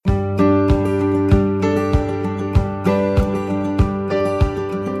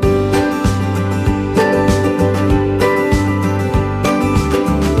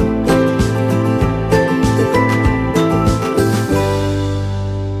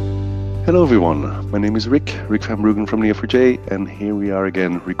Hello everyone, my name is Rick van Bruggen from Neo4j, and here we are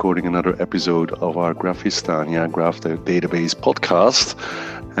again recording another episode of our Graphistania Graph Database podcast.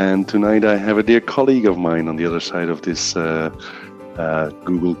 And tonight I have a dear colleague of mine on the other side of this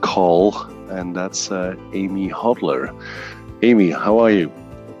Google call, and that's Amy Hodler. Amy, how are you?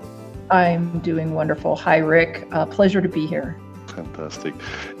 I'm doing wonderful. Hi, Rick. Pleasure to be here. Fantastic.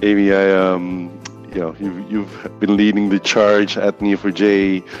 Amy, you've been leading the charge at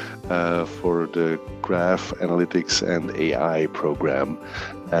Neo4j for the Graph Analytics and AI program,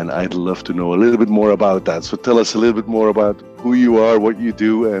 and I'd love to know a little bit more about that. So tell us a little bit more about who you are, what you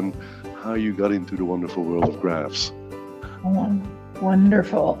do, and how you got into the wonderful world of graphs.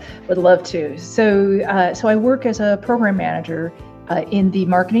 Wonderful. Would love to. So I work as a program manager in the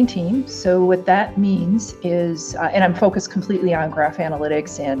marketing team. So what that means is, and I'm focused completely on graph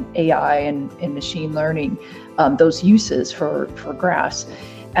analytics and AI and machine learning, those uses for graphs.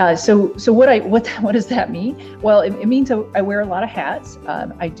 So what does that mean? Well, it means I wear a lot of hats.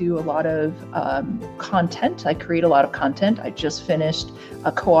 I do a lot of content. I create a lot of content. I just finished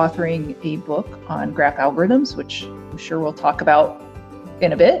co-authoring a book on graph algorithms, which I'm sure we'll talk about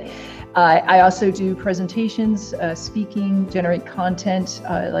in a bit. I also do presentations, speaking, generate content,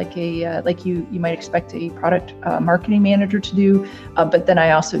 like you might expect a product marketing manager to do. But then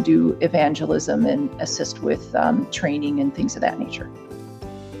I also do evangelism and assist with training and things of that nature.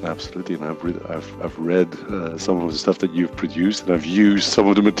 Absolutely, and I've read some of the stuff that you've produced, and I've used some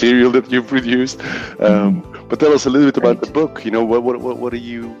of the material that you've produced. But tell us a little bit about the book. You know, what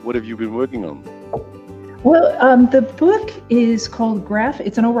have you been working on? Well, the book is called Graph.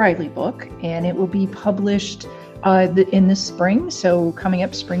 It's an O'Reilly book, and it will be published in the spring. So coming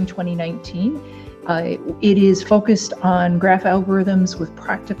up spring 2019. It is focused on graph algorithms with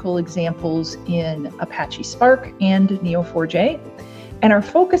practical examples in Apache Spark and Neo4j. And our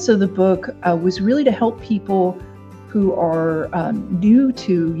focus of the book was really to help people who are new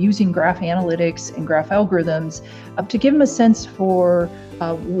to using graph analytics and graph algorithms, to give them a sense for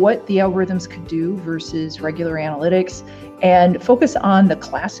what the algorithms could do versus regular analytics, and focus on the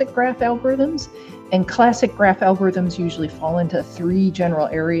classic graph algorithms. And classic graph algorithms usually fall into three general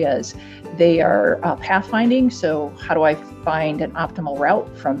areas. They are pathfinding, so how do I find an optimal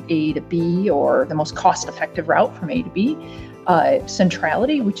route from A to B, or the most cost-effective route from A to B?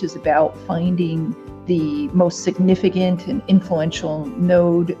 Centrality, which is about finding the most significant and influential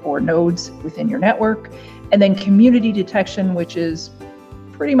node or nodes within your network. And then community detection, which is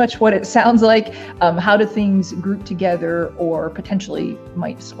pretty much what it sounds like. How do things group together or potentially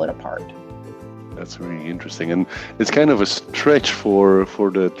might split apart? That's really interesting, and it's kind of a stretch for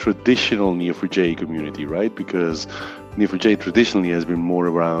the traditional Neo4j community, right? Because Neo4j traditionally has been more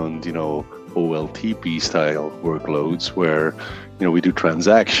around, OLTP style workloads where, we do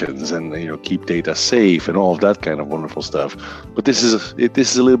transactions and, keep data safe and all of that kind of wonderful stuff. But this is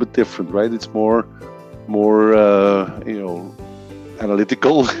a little bit different, right? It's more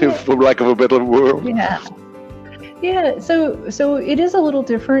analytical, for lack of a better word. Yeah. So it is a little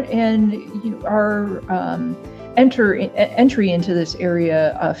different, and our entry into this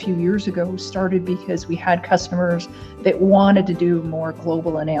area a few years ago started because we had customers that wanted to do more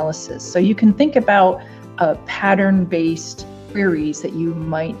global analysis. So you can think about pattern-based queries that you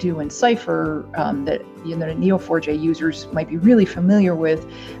might do in Cypher that Neo4j users might be really familiar with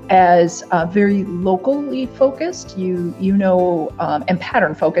as very locally focused, and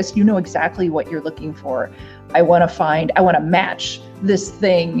pattern focused. You know exactly what you're looking for. I want to match this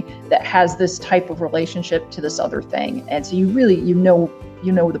thing that has this type of relationship to this other thing. And so you really, know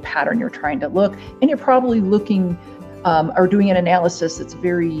the pattern you're trying to look, and you're probably looking or doing an analysis that's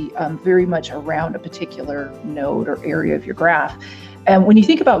very much around a particular node or area of your graph. And when you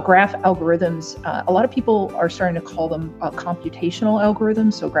think about graph algorithms, a lot of people are starting to call them computational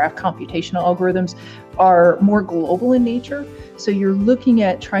algorithms. So graph computational algorithms are more global in nature. So you're looking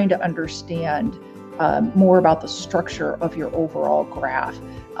at trying to understand more about the structure of your overall graph.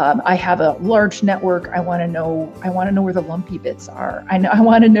 I have a large network. I want to know where the lumpy bits are. I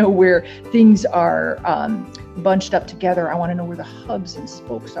want to know where things are bunched up together. I want to know where the hubs and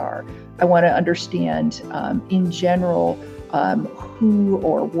spokes are. I want to understand in general who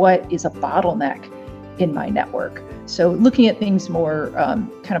or what is a bottleneck in my network. So looking at things more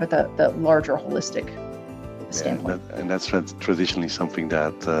kind of at the larger holistic standpoint. And that's traditionally something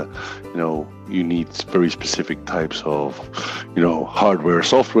that you need very specific types of hardware,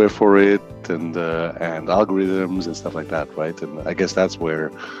 software for it, and algorithms and stuff like that, right? And I guess that's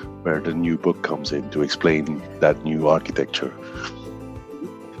where the new book comes in to explain that new architecture.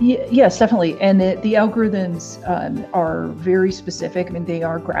 Yes, definitely. And the algorithms are very specific. I mean, they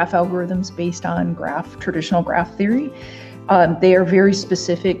are graph algorithms based on traditional graph theory. They are very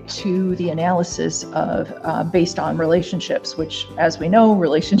specific to the analysis of based on relationships, which, as we know,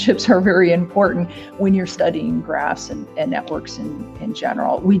 relationships are very important when you're studying graphs and networks in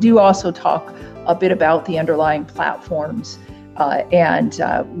general. We do also talk a bit about the underlying platforms and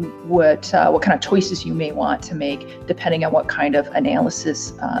what kind of choices you may want to make depending on what kind of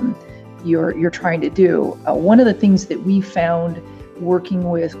analysis you're trying to do. One of the things that we found working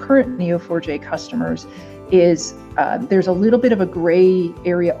with current Neo4j customers is there's a little bit of a gray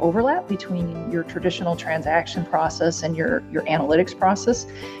area overlap between your traditional transaction process and your analytics process.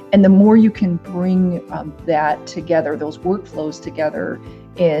 And the more you can bring that together, those workflows together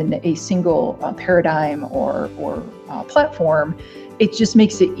in a single paradigm or platform, it just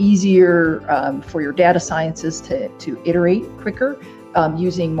makes it easier for your data scientists to iterate quicker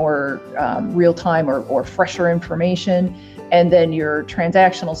using more real-time or fresher information. And then your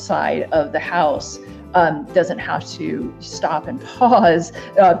transactional side of the house doesn't have to stop and pause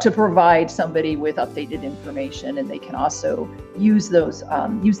to provide somebody with updated information, and they can also use those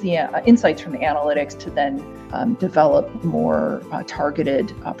use the insights from the analytics to then develop more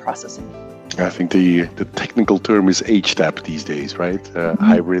targeted processing. I think the technical term is HTAP these days, right?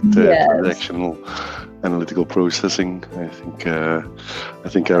 Hybrid transactional analytical processing. I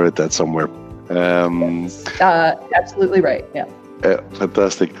think I read that somewhere. Absolutely right. Yeah.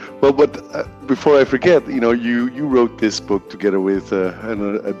 Fantastic. Well, but before I forget, you wrote this book together with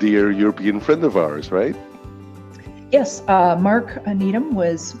a dear European friend of ours, right? Yes, Mark Needham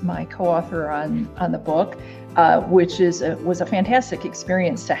was my co-author on the book, which was a fantastic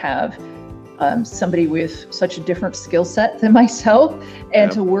experience to have somebody with such a different skill set than myself,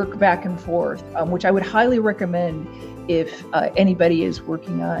 and to work back and forth, which I would highly recommend if anybody is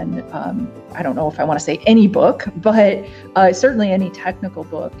working on, I don't know if I want to say any book, but certainly any technical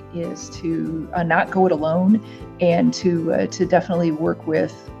book, is to not go it alone, and to definitely work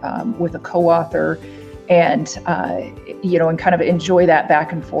with a co-author, and and kind of enjoy that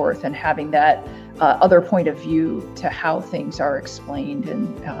back and forth and having that other point of view to how things are explained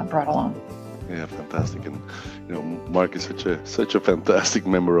and brought along. Yeah, fantastic. And Mark is such a fantastic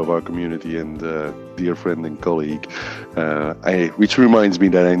member of our community and dear friend and colleague. Which reminds me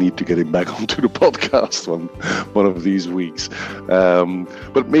that I need to get him back onto the podcast one of these weeks.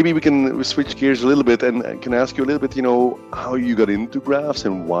 But maybe we can switch gears a little bit, and can I ask you a little bit, how you got into graphs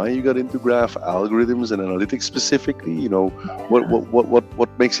and why you got into graph algorithms and analytics specifically.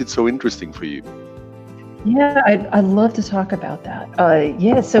 What makes it so interesting for you? Yeah, I'd love to talk about that.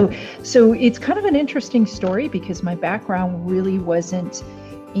 So it's kind of an interesting story because my background really wasn't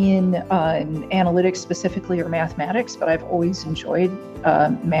in analytics specifically or mathematics, but I've always enjoyed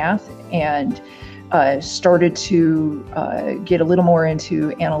math, and started to get a little more into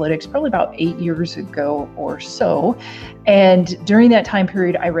analytics probably about 8 years ago or so. And during that time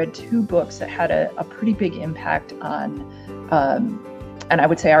period, I read 2 books that had a pretty big impact on and I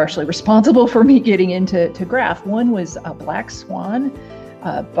would say are actually responsible for me getting into graph. One was Black Swan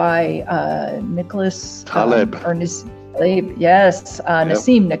by Nicholas Taleb. Taleb. Yes,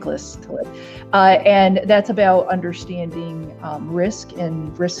 Nassim Nicholas Taleb. And that's about understanding risk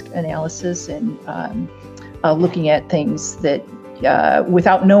and risk analysis, and looking at things that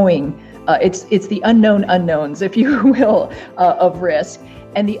without knowing, it's the unknown unknowns, if you will, of risk.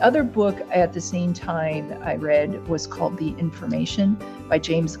 And the other book at the same time I read was called The Information by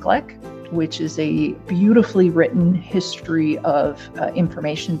James Gleick, which is a beautifully written history of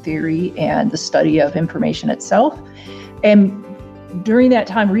information theory and the study of information itself. And during that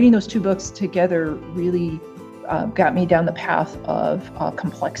time, reading those 2 books together really got me down the path of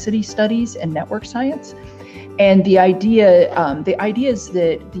complexity studies and network science. And the idea is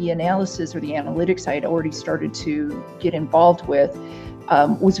that the analysis or the analytics I had already started to get involved with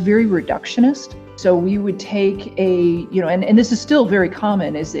was very reductionist. So we would take and this is still very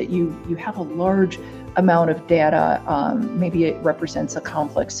common, is that you have a large amount of data. Maybe it represents a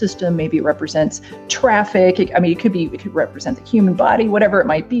complex system, maybe it represents traffic. It could represent the human body, whatever it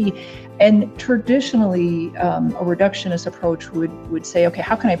might be. And traditionally, a reductionist approach would say, okay,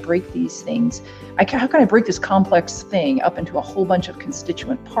 how can I break these things? How can I break this complex thing up into a whole bunch of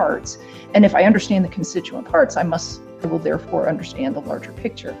constituent parts? And if I understand the constituent parts, I will therefore understand the larger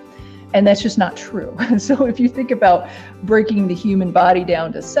picture. And that's just not true. So if you think about breaking the human body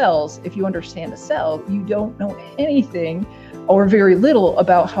down to cells, if you understand a cell, you don't know anything or very little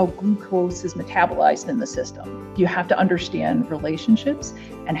about how glucose is metabolized in the system. You have to understand relationships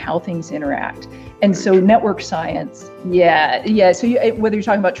and how things interact. And so network science, so whether you're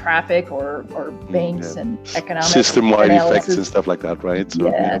talking about traffic or banks and economic system-wide analysis, effects and stuff like that, right? So,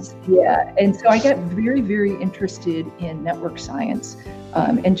 And so I got very, very interested in network science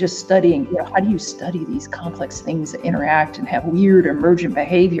and just studying, how do you study these complex things that interact and have weird emergent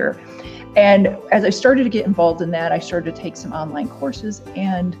behavior? And as I started to get involved in that, I started to take some online courses,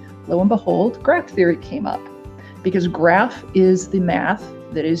 and lo and behold, graph theory came up, because graph is the math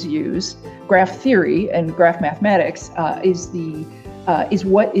that is used. Graph theory and graph mathematics is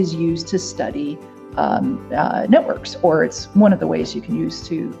what is used to study networks, or it's one of the ways you can use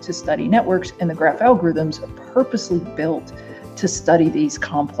to study networks. And the graph algorithms are purposely built to study these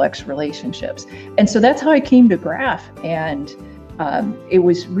complex relationships. And so that's how I came to graph. And it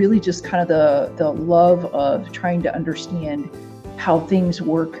was really just kind of the love of trying to understand how things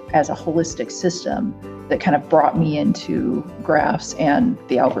work as a holistic system that kind of brought me into graphs and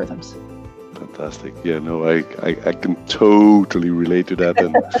the algorithms. Fantastic. Yeah, no, I can totally relate to that.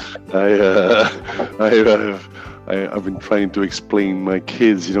 And I've been trying to explain my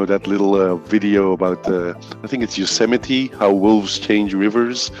kids, that little video about, I think it's Yosemite, how wolves change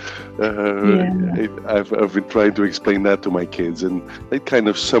rivers. I've been trying to explain that to my kids, and it kind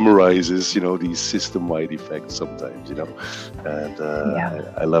of summarizes, these system-wide effects sometimes, and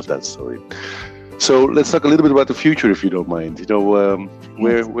I love that story. So let's talk a little bit about the future, if you don't mind.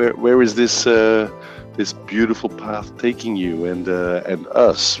 Where is this beautiful path taking you, and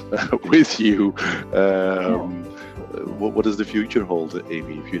us with you? What does the future hold,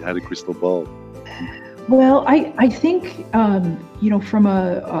 Amy, if you had a crystal ball? Well, I think from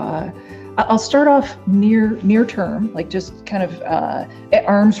I'll start off near term, like just kind of at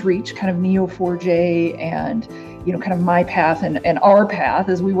arm's reach, kind of Neo4j, and kind of my path and our path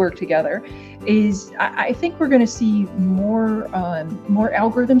as we work together. Is I think we're going to see more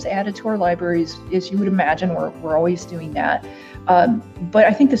algorithms added to our libraries, as you would imagine. We're always doing that, but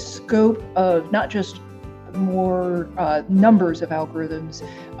I think the scope of not just more numbers of algorithms,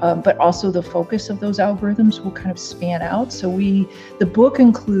 but also the focus of those algorithms will kind of span out. So the book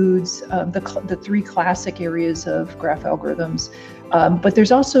includes the three classic areas of graph algorithms, but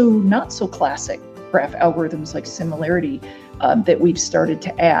there's also not so classic graph algorithms like similarity that we've started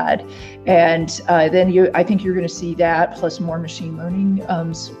to add. And then I think you're going to see that plus more machine learning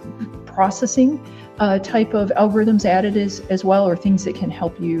processing type of algorithms added as well, or things that can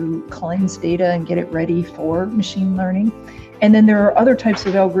help you cleanse data and get it ready for machine learning. And then there are other types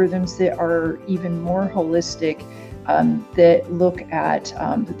of algorithms that are even more holistic, that look at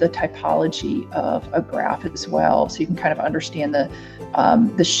the typology of a graph as well. So you can kind of understand the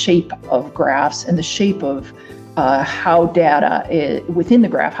shape of graphs and the shape of how data within the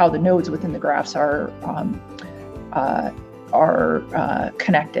graph, how the nodes within the graphs are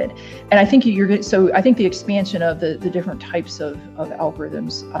connected. And I think I think the expansion of the different types of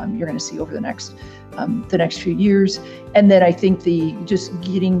algorithms you're going to see over the next few years. And then I think just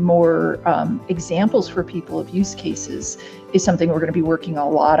getting more examples for people of use cases is something we're going to be working a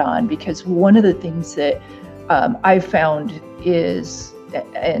lot on, because one of the things that I've found is,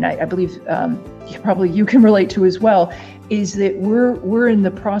 and I believe you can relate to as well, is that we're in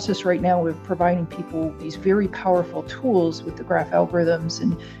the process right now of providing people these very powerful tools with the graph algorithms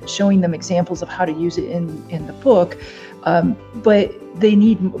and showing them examples of how to use it in the book. But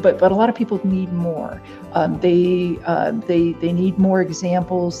a lot of people need more. They need more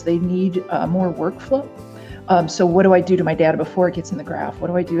examples. They need more workflow. So what do I do to my data before it gets in the graph? What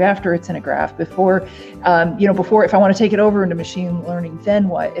do I do after it's in a graph? Before if I want to take it over into machine learning, then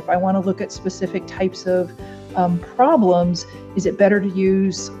what? If I want to look at specific types of problems, is it better to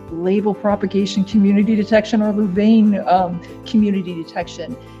use label propagation community detection or Louvain community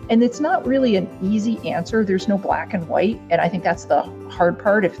detection? And it's not really an easy answer. There's no black and white. And I think that's the hard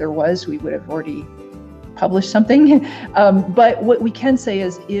part. If there was, we would have already published something. But what we can say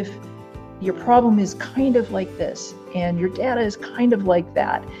is, if your problem is kind of like this, and your data is kind of like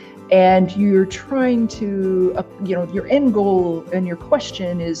that, and you're trying to, your end goal and your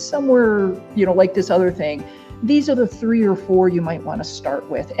question is somewhere, like this other thing, these are the 3 or 4 you might want to start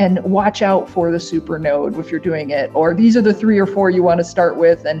with, and watch out for the super node if you're doing it, or these are the 3 or 4 you want to start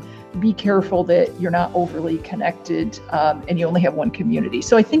with, and be careful that you're not overly connected, and you only have one community.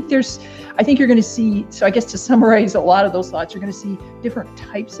 So I think you're going to see, so I guess to summarize a lot of those thoughts, you're going to see different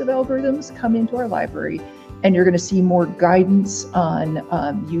types of algorithms come into our library, and you're going to see more guidance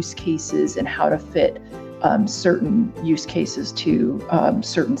on use cases and how to fit certain use cases to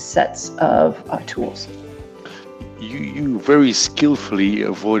certain sets of tools. you very skillfully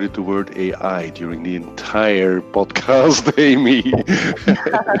avoided the word AI during the entire podcast, Amy.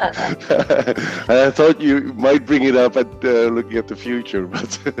 And I thought you might bring it up at looking at the future,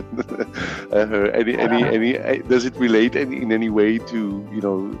 but does it relate in any way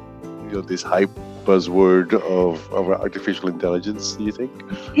to this hype buzzword of artificial intelligence, do you think?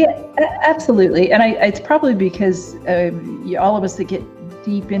 Yeah, absolutely. And it's probably because all of us that get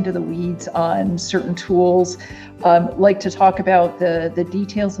deep into the weeds on certain tools like to talk about the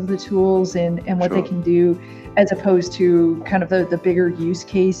details of the tools and what they can do, as opposed to kind of the bigger use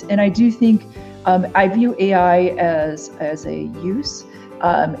case. And I do think I view AI as a use.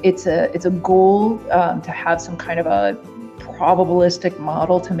 It's a goal to have some kind of a probabilistic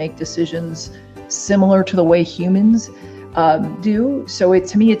model to make decisions similar to the way humans do. So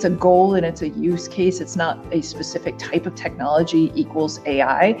to me, it's a goal and it's a use case. It's not a specific type of technology equals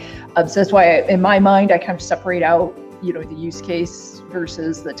AI. So that's why in my mind, I kind of separate out, the use case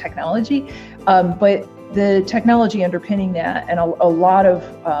versus the technology. But the technology underpinning that and a lot of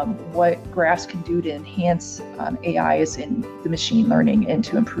what graphs can do to enhance AI is in the machine learning and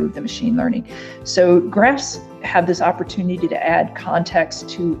to improve the machine learning. So graphs have this opportunity to add context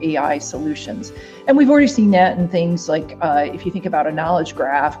to AI solutions. And we've already seen that in things like if you think about a knowledge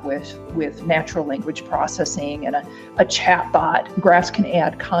graph with natural language processing and a chat bot, graphs can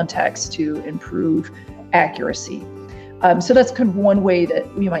add context to improve accuracy. So that's kind of one way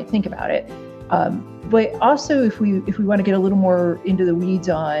that we might think about it. But also, if we want to get a little more into the weeds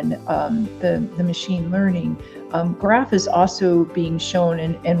on the machine learning, graph is also being shown,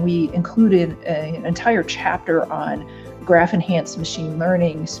 and we included an entire chapter on graph-enhanced machine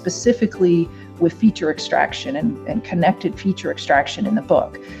learning, specifically with feature extraction and connected feature extraction in the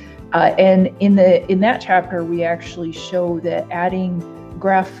book. And in that chapter, we actually show that adding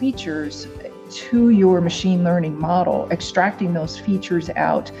graph features to your machine learning model, extracting those features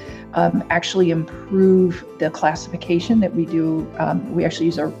out, actually improve the classification that we do. We actually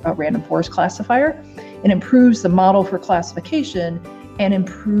use a random forest classifier, and improves the model for classification and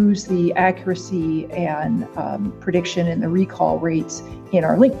improves the accuracy and prediction and the recall rates in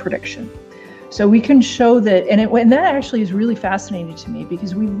our link prediction. So we can show that, and that actually is really fascinating to me,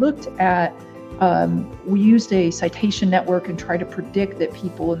 because we looked at we used a citation network and tried to predict that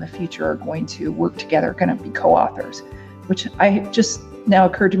people in the future are going to work together, going to be co-authors, which I just now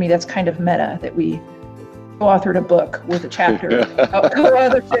occurred to me that's kind of meta, that we co-authored a book with a chapter about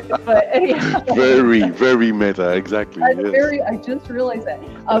co-authorship. But anyhow, very, very meta, exactly. Yes. I just realized that.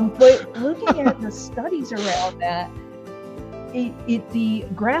 But looking at the studies around that, the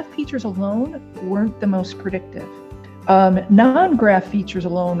graph features alone weren't the most predictive. Non-graph features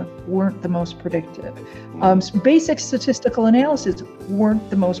alone weren't the most predictive. Basic statistical analysis weren't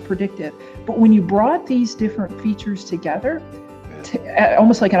the most predictive. But when you brought these different features together,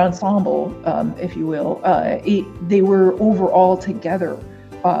 almost like an ensemble, if you will, they were overall together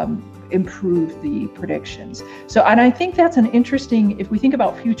improve the predictions. So, and I think that's an interesting, if we think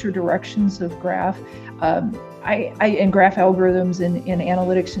about future directions of graph, and graph algorithms and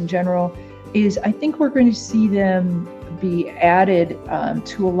analytics in general, I think we're going to see them be added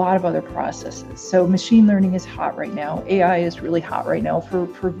to a lot of other processes. So machine learning is hot right now. AI is really hot right now for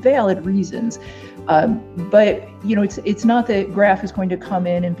valid reasons. But it's not that graph is going to come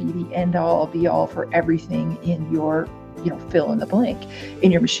in and be the end all be all for everything in your fill in the blank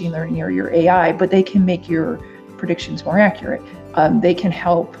in your machine learning or your AI, but they can make your predictions more accurate. They can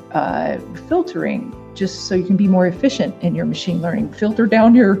help filtering, just so you can be more efficient in your machine learning, filter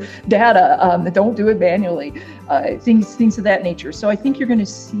down your data, don't do it manually, things of that nature. So I think you're going to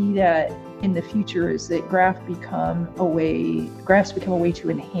see that in the future, is that graphs become a way to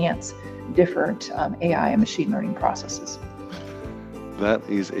enhance different AI and machine learning processes. That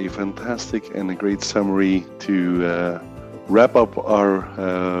is a fantastic and a great summary to wrap up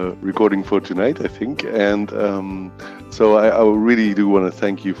our recording for tonight, I think. And so I really do want to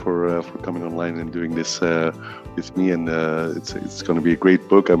thank you for coming online and doing this with me. And it's going to be a great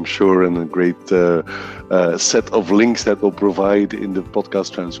book, I'm sure, and a great set of links that we'll provide in the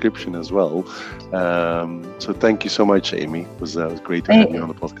podcast transcription as well. So thank you so much, Amy. It was great to have you on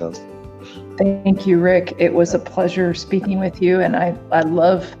the podcast. Thank you, Rick. It was a pleasure speaking with you, and I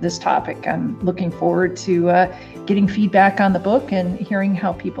love this topic. I'm looking forward to getting feedback on the book and hearing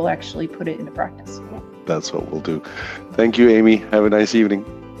how people actually put it into practice. That's what we'll do. Thank you, Amy. Have a nice evening.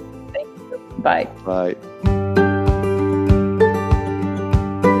 Thank you. Bye. Bye.